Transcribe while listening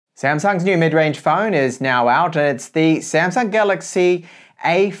Samsung's new mid-range phone is now out, and it's the Samsung Galaxy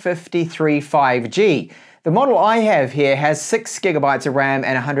A53 5G. The model I have here has 6 GB of RAM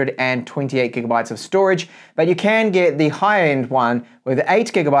and 128 GB of storage, but you can get the higher-end one with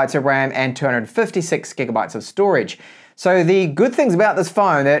 8 GB of RAM and 256 GB of storage. So the good things about this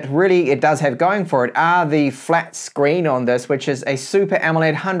phone that really it does have going for it are the flat screen on this, which is a Super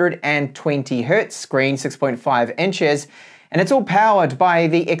AMOLED 120Hz screen, 6.5 inches, and it's all powered by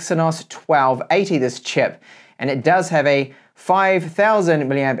the Exynos 1280, this chip, and it does have a 5,000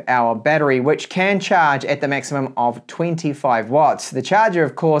 mAh battery, which can charge at the maximum of 25 watts. The charger,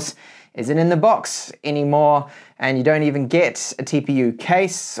 of course, isn't in the box anymore, and you don't even get a TPU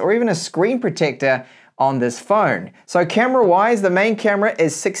case or even a screen protector on this phone. So camera-wise, the main camera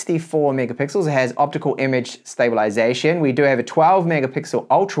is 64 megapixels. It has optical image stabilization. We do have a 12 megapixel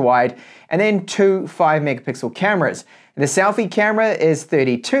ultra-wide and then 2 5 megapixel cameras. The selfie camera is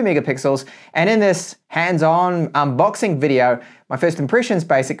 32 megapixels, and in this hands-on unboxing video, my first impressions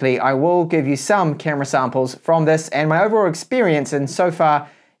basically, I will give you some camera samples from this and my overall experience and so far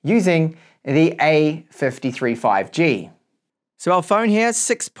using the A53 5G. So our phone here,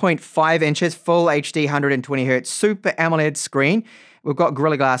 6.5 inches, full HD 120Hz Super AMOLED screen. We've got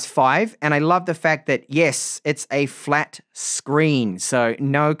Gorilla Glass 5, and I love the fact that, yes, it's a flat screen, so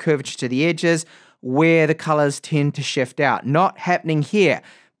no curvature to the edges, where the colors tend to shift out. Not happening here.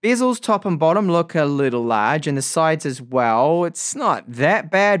 Bezels top and bottom look a little large, and the sides as well. It's not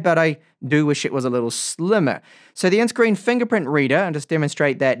that bad, but I do wish it was a little slimmer. So the in-screen fingerprint reader, I'll just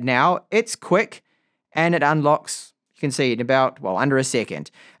demonstrate that now. It's quick, and it unlocks, you can see, in about, well, under a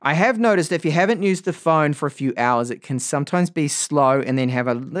second. I have noticed if you haven't used the phone for a few hours, it can sometimes be slow and then have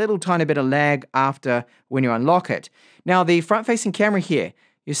a little tiny bit of lag after when you unlock it. Now, the front-facing camera here,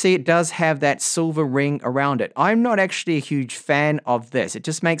 you see it does have that silver ring around it. I'm not actually a huge fan of this. It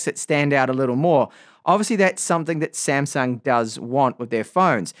just makes it stand out a little more. Obviously, that's something that Samsung does want with their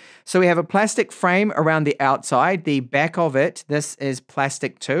phones. So we have a plastic frame around the outside. The back of it, this is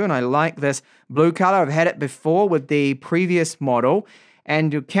plastic too, and I like this blue color. I've had it before with the previous model.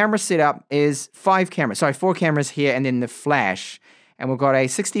 And your camera setup is 4 cameras here, and then the flash. And we've got a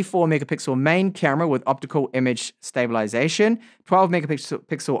 64 megapixel main camera with optical image stabilization, 12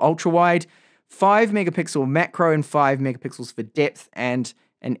 megapixel ultra wide, 5 megapixel macro, and 5 megapixels for depth, and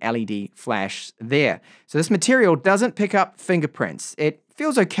an LED flash there. So this material doesn't pick up fingerprints. It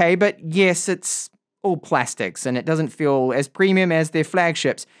feels okay, but yes, it's all plastics, and it doesn't feel as premium as their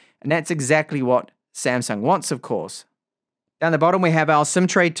flagships. And that's exactly what Samsung wants, of course. Down the bottom, we have our SIM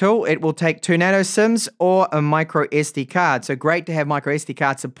tray tool. It will take 2 nano SIMs or a micro SD card. So great to have micro SD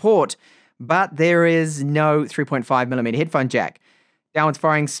card support, but there is no 3.5mm headphone jack. Downwards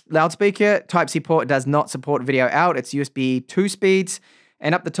firing loudspeaker, Type-C port does not support video out. It's USB 2 speeds.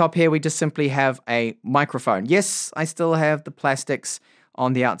 And up the top here, we just simply have a microphone. Yes, I still have the plastics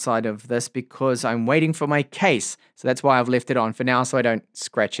on the outside of this because I'm waiting for my case. So that's why I've left it on for now so I don't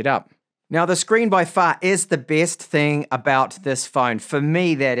scratch it up. Now, the screen by far is the best thing about this phone. For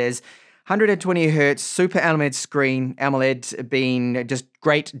me, that is 120Hz Super AMOLED screen, AMOLED being just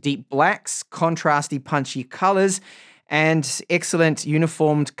great deep blacks, contrasty punchy colors, and excellent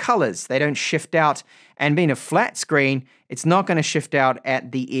uniformed colors. They don't shift out, and being a flat screen, it's not going to shift out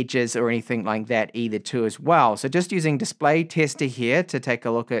at the edges or anything like that either too as well. So just using Display Tester here to take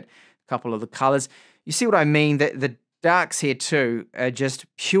a look at a couple of the colors, you see what I mean? The darks here too are just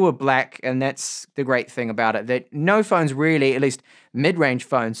pure black, and that's the great thing about it, that no phones really, at least mid-range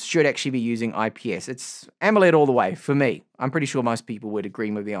phones, should actually be using IPS. It's AMOLED all the way for me. I'm pretty sure most people would agree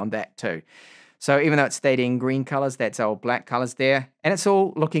with me on that too. So even though it's stating green colors, that's our black colors there, and it's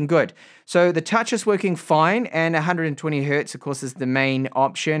all looking good. So the touch is working fine, and 120 Hz, of course, is the main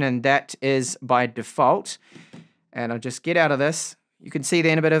option, and that is by default. And I'll just get out of this. You can see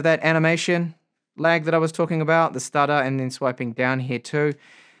then a bit of that animation lag that I was talking about, the stutter, and then swiping down here too.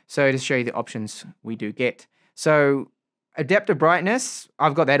 So to show you the options we do get. So adaptive brightness,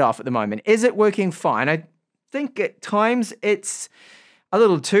 I've got that off at the moment. Is it working fine? I think at times it's a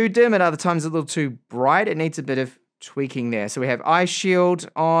little too dim, at other times a little too bright. It needs a bit of tweaking there. So we have eye shield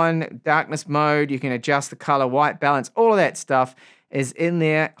on, darkness mode, you can adjust the color, white balance, all of that stuff is in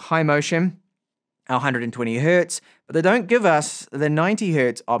there. High motion, 120 Hz, but they don't give us the 90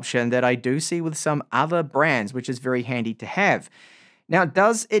 Hz option that I do see with some other brands, which is very handy to have. Now,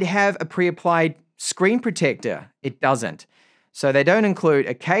 does it have a pre-applied screen protector? It doesn't. So they don't include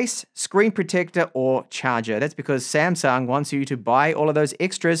a case, screen protector, or charger. That's because Samsung wants you to buy all of those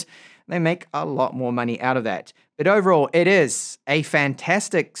extras. They make a lot more money out of that. But overall, it is a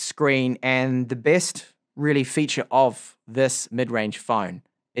fantastic screen and the best really feature of this mid-range phone.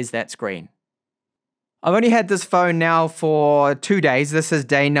 is that screen. I've only had this phone now for 2 days. This is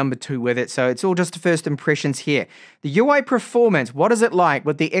day number 2 with it, so it's all just first impressions here. The UI performance, what is it like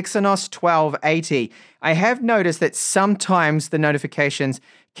with the Exynos 1280? I have noticed that sometimes the notifications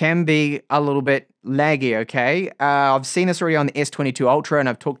can be a little bit laggy, okay? I've seen this already on the S22 Ultra, and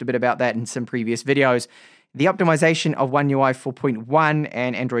I've talked a bit about that in some previous videos. The optimization of One UI 4.1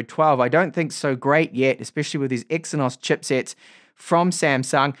 and Android 12, I don't think so great yet, especially with these Exynos chipsets from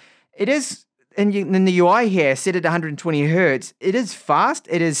Samsung. It is... in the UI here, set at 120 Hertz, it is fast,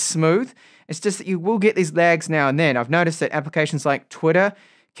 it is smooth. It's just that you will get these lags now and then. I've noticed that applications like Twitter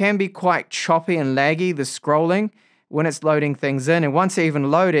can be quite choppy and laggy, the scrolling, when it's loading things in. And once they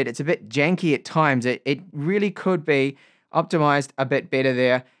even load it, it's a bit janky at times. It really could be optimized a bit better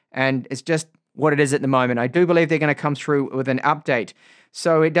there. And it's just what it is at the moment. I do believe they're going to come through with an update.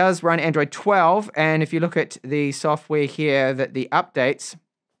 So it does run Android 12. And if you look at the software here, that the updates...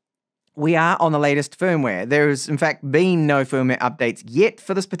 we are on the latest firmware. There's, in fact, been no firmware updates yet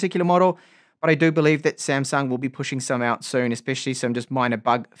for this particular model, but I do believe that Samsung will be pushing some out soon, especially some just minor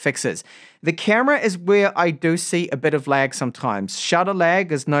bug fixes. The camera is where I do see a bit of lag sometimes. Shutter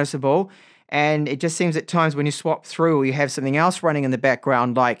lag is noticeable, and it just seems at times when you swap through or you have something else running in the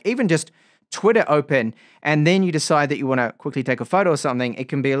background, like even just Twitter open, and then you decide that you want to quickly take a photo or something, it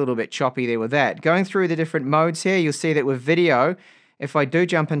can be a little bit choppy there with that. Going through the different modes here, you'll see that with video, if I do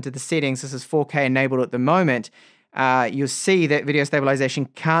jump into the settings, this is 4K enabled at the moment, you'll see that video stabilization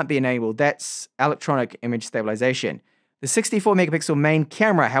can't be enabled. That's electronic image stabilization. The 64 megapixel main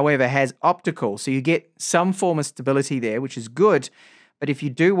camera, however, has optical, so you get some form of stability there, which is good. But if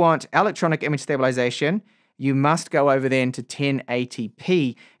you do want electronic image stabilization, you must go over then to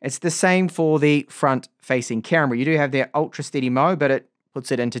 1080p. It's the same for the front-facing camera. You do have their ultra steady mode, but it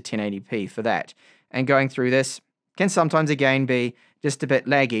puts it into 1080p for that. And going through this can sometimes again be just a bit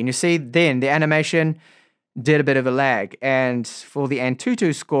laggy. And you see then the animation did a bit of a lag. And for the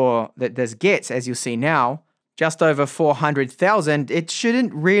Antutu score that this gets, as you'll see now, just over 400,000, it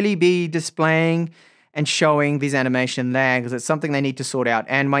shouldn't really be displaying and showing these animation lags. It's something they need to sort out.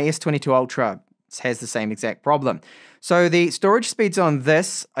 And my S22 Ultra has the same exact problem. So the storage speeds on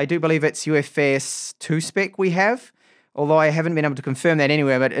this, I do believe it's UFS 2 spec we have, although I haven't been able to confirm that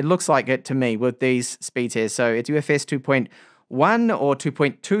anywhere, but it looks like it to me with these speeds here. So it's UFS 2.1 or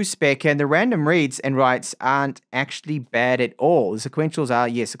 2.2 spec, and the random reads and writes aren't actually bad at all. The sequentials are,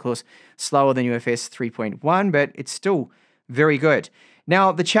 yes, of course, slower than UFS 3.1, but it's still very good.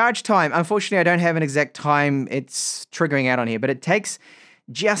 Now, the charge time, unfortunately, I don't have an exact time it's triggering out on here, but it takes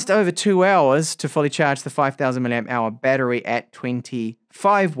just over 2 hours to fully charge the 5,000 milliamp hour battery at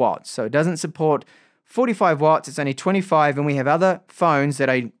 25 watts. So it doesn't support 45 watts, it's only 25, and we have other phones that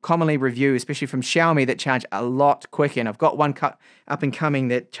I commonly review, especially from Xiaomi, that charge a lot quicker. And I've got one up and coming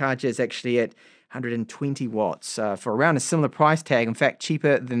that charges actually at 120 watts for around a similar price tag, in fact,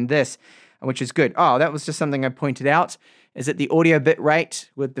 cheaper than this, which is good. Oh, that was just something I pointed out, is that the audio bit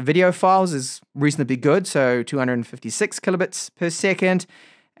rate with the video files is reasonably good, so 256 kilobits per second,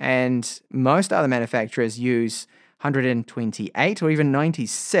 and most other manufacturers use 128 or even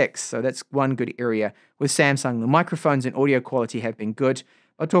 96, so that's one good area with Samsung. The microphones and audio quality have been good.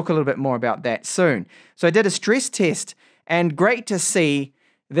 I'll talk a little bit more about that soon. So I did a stress test, and great to see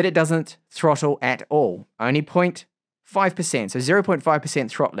that it doesn't throttle at all. Only 0.5%, so 0.5%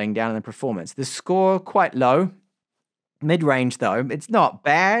 throttling down in the performance. The score quite low, mid-range though. It's not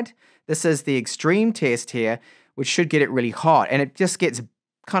bad. This is the extreme test here, which should get it really hot, and it just gets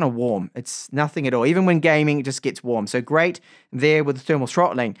kind of warm. It's nothing at all. Even when gaming, it just gets warm. So great there with the thermal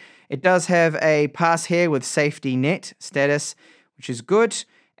throttling. It does have a pass here with safety net status, which is good.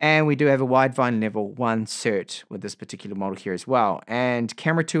 And we do have a Widevine level 1 cert with this particular model here as well. And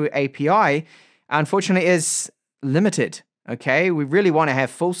Camera 2 API, unfortunately, is limited. Okay, we really want to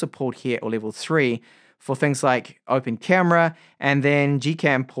have full support here, or level 3, for things like Open Camera and then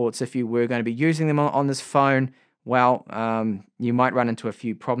Gcam ports if you were going to be using them on this phone. Well, you might run into a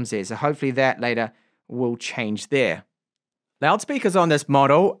few problems there. So hopefully that later will change there. Loudspeakers on this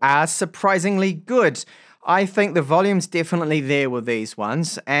model are surprisingly good. I think the volume's definitely there with these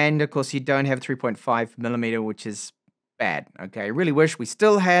ones. And of course, you don't have 3.5 millimeter, which is bad. Okay, I really wish we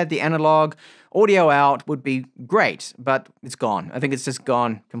still had the analog audio out, would be great, but it's gone. I think it's just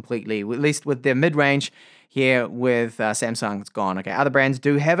gone completely, at least with their mid-range. Here with Samsung, it's gone. Okay, other brands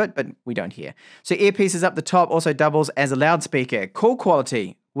do have it, but we don't here. So earpieces up the top also doubles as a loudspeaker. Call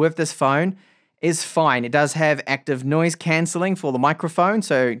quality with this phone is fine. It does have active noise cancelling for the microphone,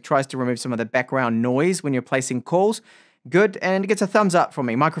 so it tries to remove some of the background noise when you're placing calls. Good, and it gets a thumbs up from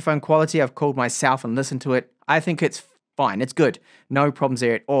me. Microphone quality, I've called myself and listened to it. I think it's fine, it's good. No problems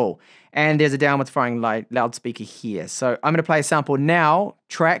there at all. And there's a downwards firing loudspeaker here. So I'm going to play a sample now,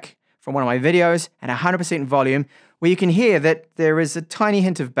 track from one of my videos at 100% volume, where you can hear that there is a tiny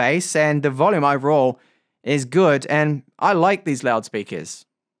hint of bass and the volume overall is good, and I like these loudspeakers.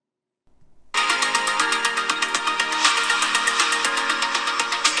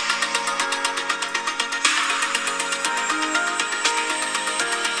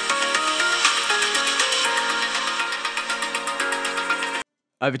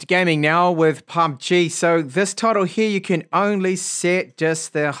 Over to gaming now with PUBG. So this title here, you can only set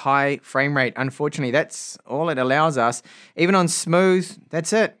just the high frame rate. Unfortunately, that's all it allows us. Even on smooth,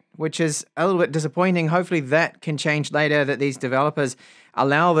 that's it, which is a little bit disappointing. Hopefully that can change later, that these developers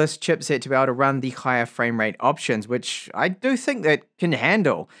allow this chipset to be able to run the higher frame rate options, which I do think that can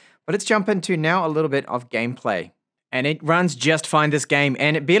handle. But let's jump into now a little bit of gameplay. And it runs just fine, this game,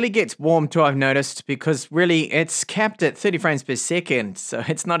 and it barely gets warm too, I've noticed, because really it's capped at 30 frames per second, so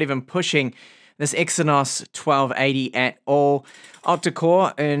it's not even pushing this Exynos 1280 at all.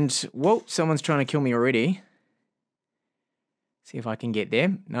 Octa-core, and whoa, someone's trying to kill me already. See if I can get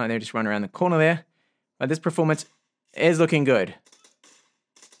there. No, they're just running around the corner there. But this performance is looking good.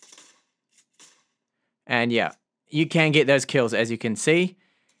 And yeah, you can get those kills, as you can see.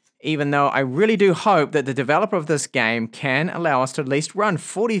 Even though I really do hope that the developer of this game can allow us to at least run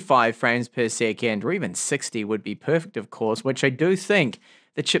 45 frames per second, or even 60 would be perfect, of course, which I do think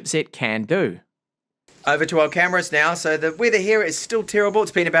the chipset can do. Over to our cameras now. So the weather here is still terrible.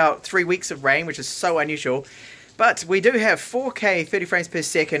 It's been about 3 weeks of rain, which is so unusual. But we do have 4K 30 frames per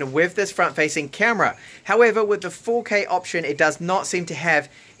second with this front-facing camera. However, with the 4K option, it does not seem to have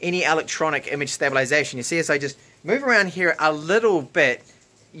any electronic image stabilization. You see, as I just move around here a little bit,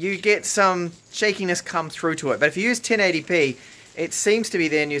 you get some shakiness come through to it. But if you use 1080p, it seems to be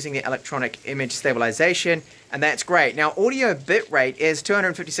then using the electronic image stabilization, and that's great. Now, audio bitrate is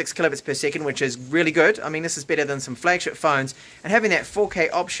 256 kilobits per second, which is really good. I mean, this is better than some flagship phones, and having that 4K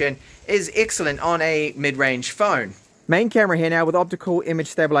option is excellent on a mid-range phone. Main camera here now with optical image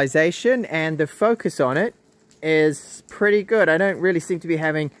stabilization, and the focus on it is pretty good. I don't really seem to be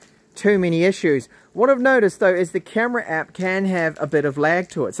having too many issues. What I've noticed though is the camera app can have a bit of lag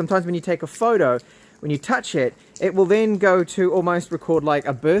to it. Sometimes when you take a photo, when you touch it, it will then go to almost record like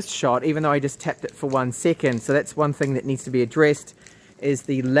a burst shot, even though I just tapped it for 1 second. So that's one thing that needs to be addressed, is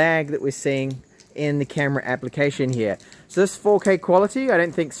the lag that we're seeing in the camera application here. So this 4K quality I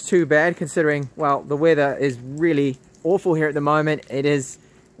don't think is too bad, considering, well, the weather is really awful here at the moment. It is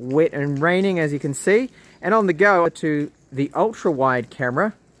wet and raining, as you can see. And on the go to the ultra wide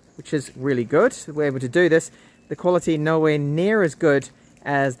camera, which is really good. We're able to do this. The quality nowhere near as good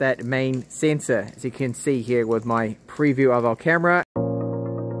as that main sensor, as you can see here with my preview of our camera.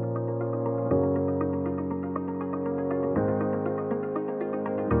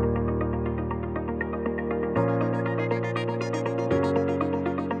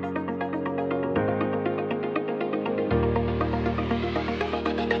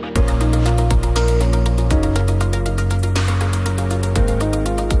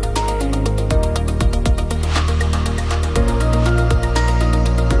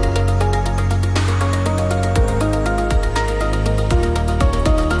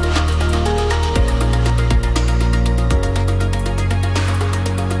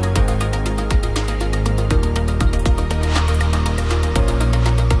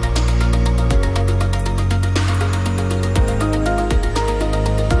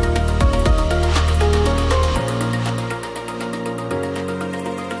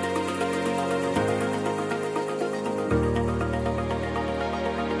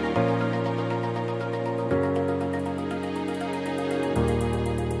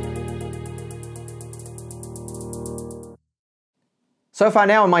 So far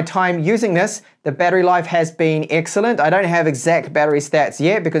now in my time using this, the battery life has been excellent. I don't have exact battery stats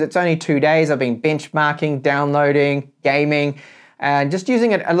yet because it's only 2 days. I've been benchmarking, downloading, gaming, and just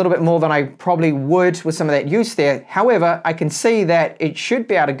using it a little bit more than I probably would with some of that use there. However, I can see that it should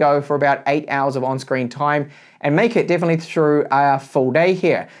be able to go for about 8 hours of on-screen time and make it definitely through a full day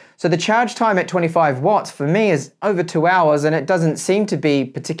here. So the charge time at 25 watts for me is over 2 hours, and it doesn't seem to be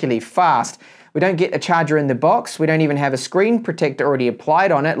particularly fast. We don't get a charger in the box. We don't even have a screen protector already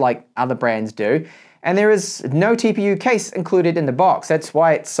applied on it like other brands do. And there is no TPU case included in the box. That's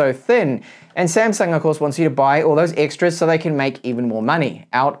why it's so thin. And Samsung, of course, wants you to buy all those extras so they can make even more money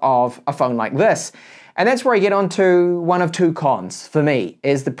out of a phone like this. And that's where I get onto one of two cons for me,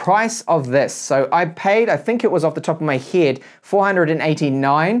 is the price of this. So I paid, I think it was off the top of my head,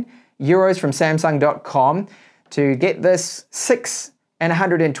 489 euros from Samsung.com to get this 6 and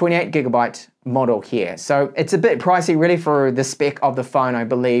 128 gigabyte model here. So it's a bit pricey really for the spec of the phone, I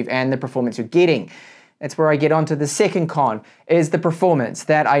believe, and the performance you're getting. That's where I get onto the second con, is the performance.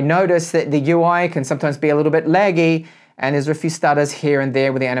 That I notice that the UI can sometimes be a little bit laggy, and there's a few stutters here and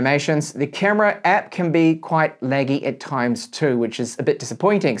there with the animations. The camera app can be quite laggy at times too, which is a bit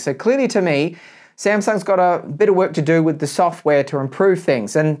disappointing. So clearly to me, Samsung's got a bit of work to do with the software to improve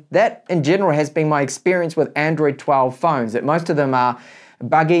things. And that in general has been my experience with Android 12 phones, that most of them are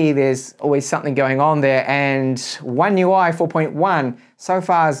buggy, there's always something going on there, and One UI 4.1 so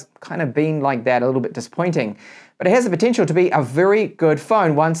far has kind of been like that, a little bit disappointing. But it has the potential to be a very good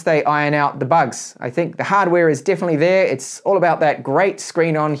phone once they iron out the bugs. I think the hardware is definitely there. It's all about that great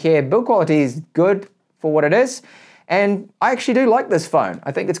screen on here. Build quality is good for what it is. And I actually do like this phone.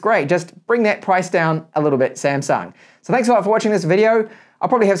 I think it's great. Just bring that price down a little bit, Samsung. So thanks a lot for watching this video. I'll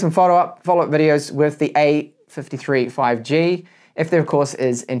probably have some follow-up videos with the A53 5G, if there of course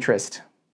is interest.